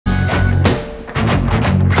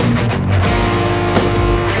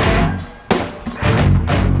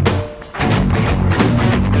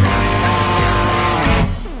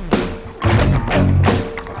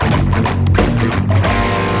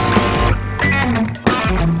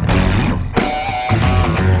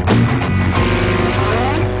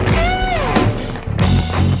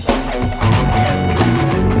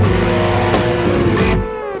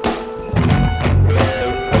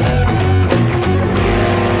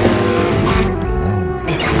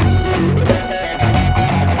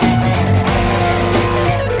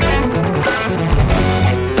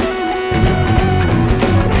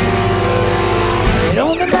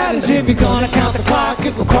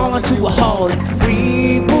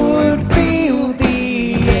We would feel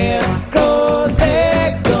the air grow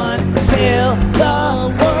thick until the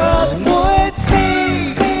world would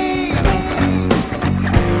sleep.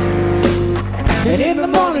 And in the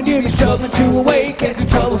morning you'd be struggling to awake, catching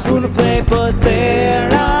trouble, spoon and play, but there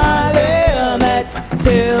are limits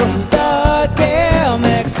till the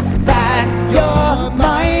gimmicks that your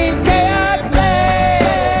mind can't play.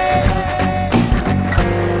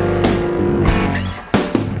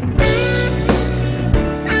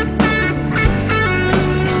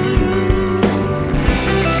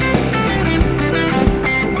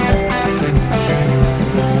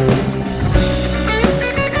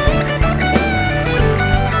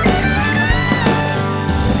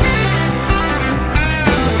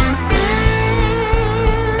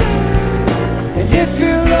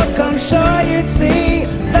 I'm sure you'd see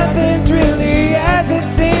nothing's really as it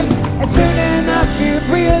seems, and soon enough you'd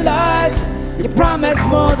realize you promised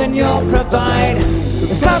more than you'll provide.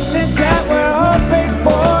 The substance that we're hoping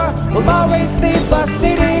for will always leave us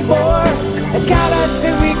needing more, and count us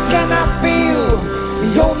till we cannot feel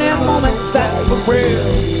the only moments that were real.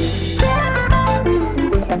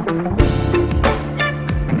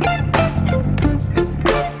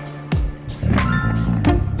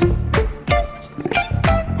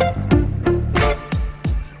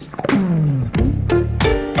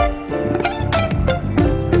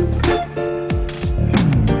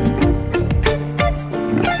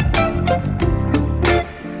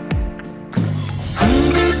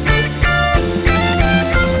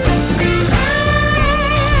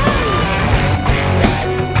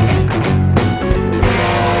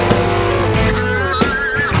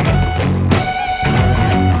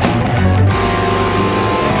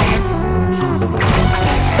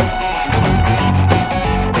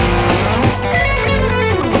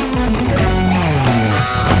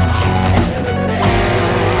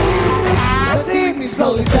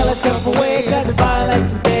 Slowly sell itself away, cause it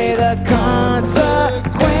violates today. The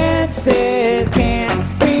consequences can't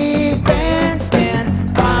be fenced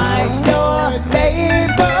in by your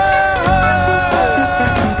labor.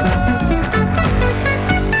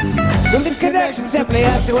 So the connection simply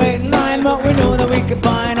has to wait in line, but we know that we can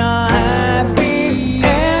find a happy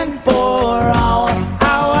end for all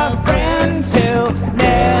our friends who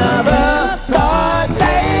never thought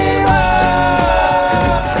they were.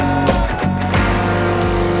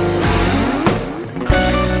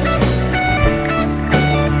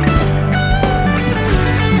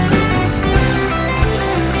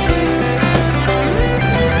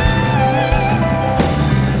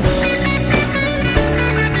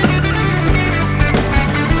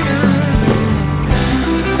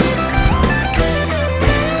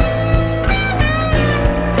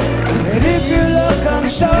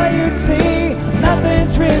 Sure you'd see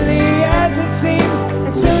nothing's really as it seems,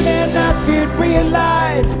 and soon enough you'd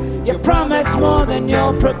realize you promised more than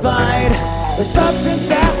you'll provide. The substance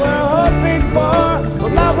that we're hoping for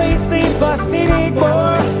will always leave us needing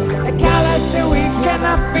more, and callous till we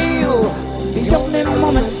cannot feel the only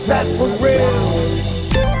moments that were real.